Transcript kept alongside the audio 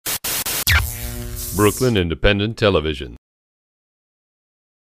Brooklyn Independent Television.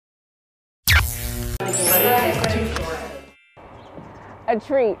 A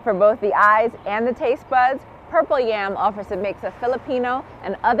treat for both the eyes and the taste buds, Purple Yam offers a mix of Filipino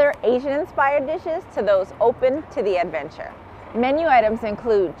and other Asian-inspired dishes to those open to the adventure. Menu items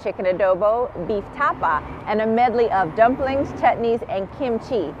include chicken adobo, beef tapa, and a medley of dumplings, chutneys, and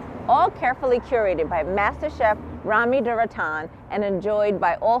kimchi, all carefully curated by Master Chef Rami Duratan and enjoyed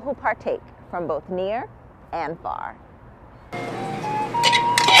by all who partake from both near and far.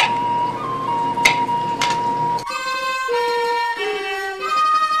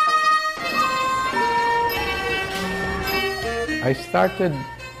 I started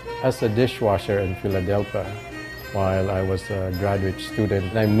as a dishwasher in Philadelphia while I was a graduate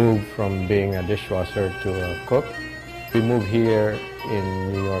student. I moved from being a dishwasher to a cook. We moved here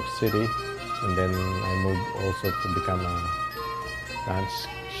in New York City, and then I moved also to become a lunch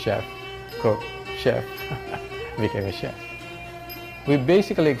chef, cook, chef, became a chef. We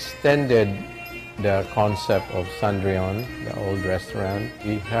basically extended the concept of Sandrion, the old restaurant.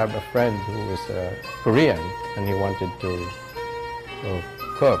 We have a friend who is a Korean, and he wanted to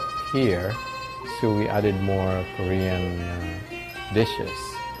cook here, so we added more Korean dishes.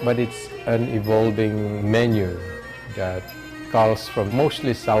 But it's an evolving menu that calls from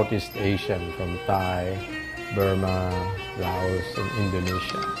mostly Southeast Asian, from Thai, Burma, Laos, and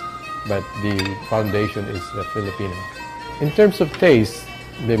Indonesia. But the foundation is the Filipino. In terms of taste,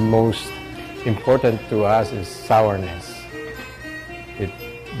 the most important to us is sourness. It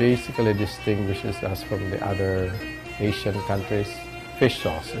basically distinguishes us from the other Asian countries. Fish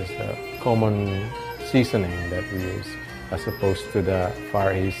sauce is the common seasoning that we use, as opposed to the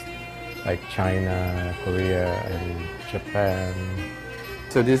Far East, like China, Korea, and Japan.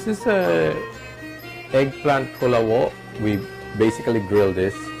 So this is a eggplant pulawo. We basically grill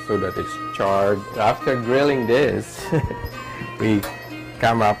this so that it's charred. After grilling this, we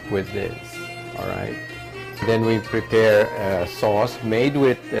come up with this, all right? Then we prepare a sauce made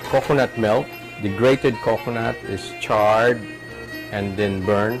with coconut milk. The grated coconut is charred and then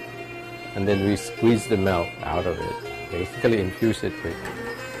burned, and then we squeeze the milk out of it. Basically infuse it with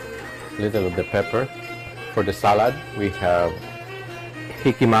a little of the pepper. For the salad, we have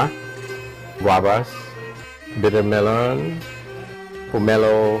jicama, guavas, bitter melon,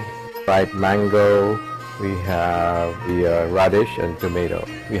 pomelo, ripe mango. We have the radish and tomato.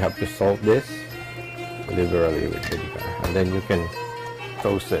 We have to salt this liberally with vinegar, and then you can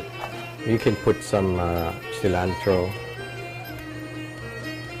toast it. You can put some cilantro.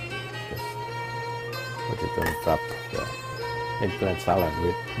 Put it on top of the eggplant salad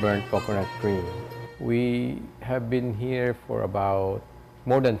with burnt coconut cream. We have been here for about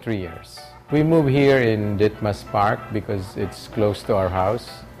more than 3 years. We moved here in Ditmas Park because it's close to our house.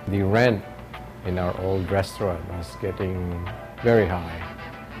 The rent in our old restaurant was getting very high.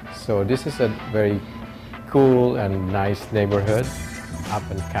 So this is a very cool and nice neighborhood, up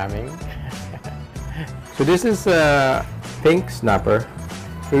and coming. So this is a pink snapper.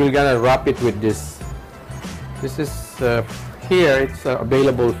 We're gonna wrap it with this. This is here, it's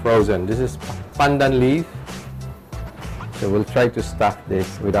available frozen. This is pandan leaf. So we'll try to stuff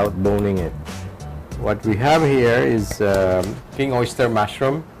this without boning it. What we have here is king oyster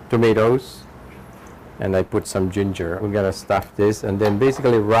mushroom, tomatoes, and I put some ginger. We're gonna stuff this and then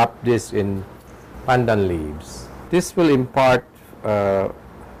basically wrap this in pandan leaves. This will impart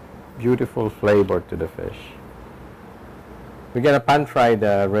beautiful flavor to the fish. We're gonna pan fry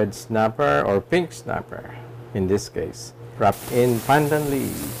the red snapper or pink snapper in this case, wrapped in pandan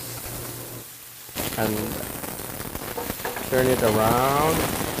leaves, and turn it around,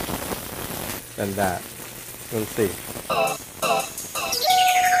 and that. We'll see.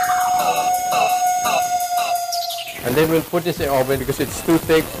 And then we'll put this in the oven because it's too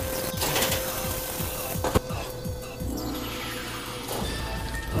thick.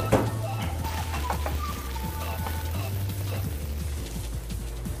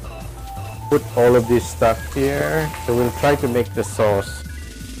 Put all of this stuff here. So we'll try to make the sauce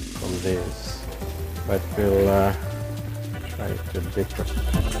from this, but we'll try to dip it.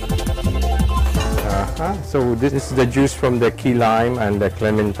 So this is the juice from the key lime and the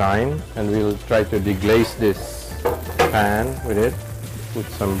clementine, and we'll try to deglaze this pan with it.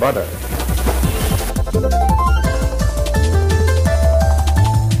 Put some butter.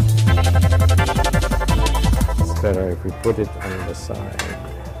 It's better if we put it on the side.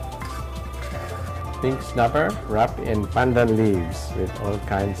 Pink snapper wrapped in pandan leaves with all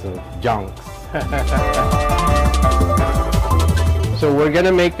kinds of junks. So we're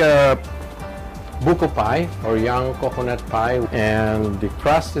gonna make a buko pie or young coconut pie, and the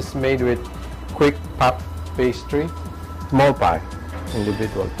crust is made with quick pop pastry, small pie,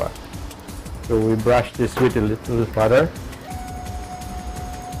 individual pie. So we brush this with a little butter.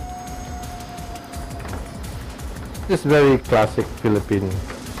 This very classic Philippine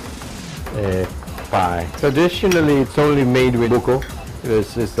pie. Traditionally, it's only made with buko.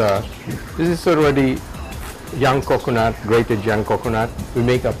 This is already young coconut, grated young coconut. We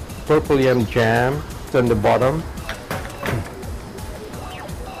make a purple yam jam on the bottom,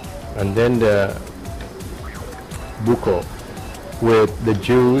 and then the buko with the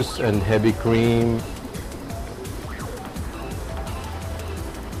juice and heavy cream.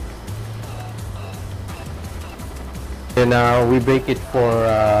 And now we bake it for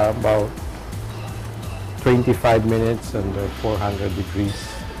about 25 minutes under 400 degrees.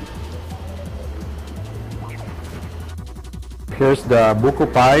 Here's the buko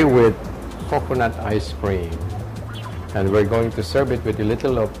pie with coconut ice cream. And we're going to serve it with a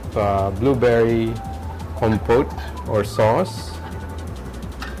little of blueberry compote or sauce.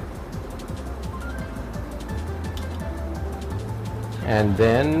 And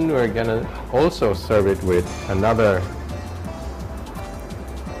then we're gonna also serve it with another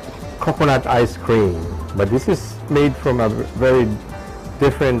coconut ice cream. But this is made from a very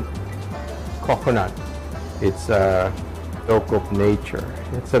different coconut. It's a joke of nature.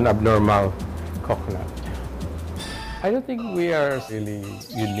 It's an abnormal coconut. I don't think we are really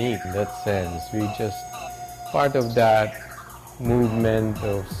unique in that sense. We just part of that movement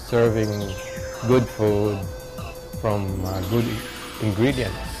of serving good food from good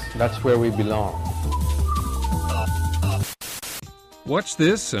ingredients. That's where we belong. Watch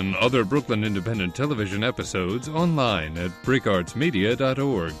this and other Brooklyn Independent Television episodes online at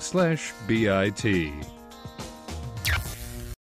breakartsmedia.org/BIT.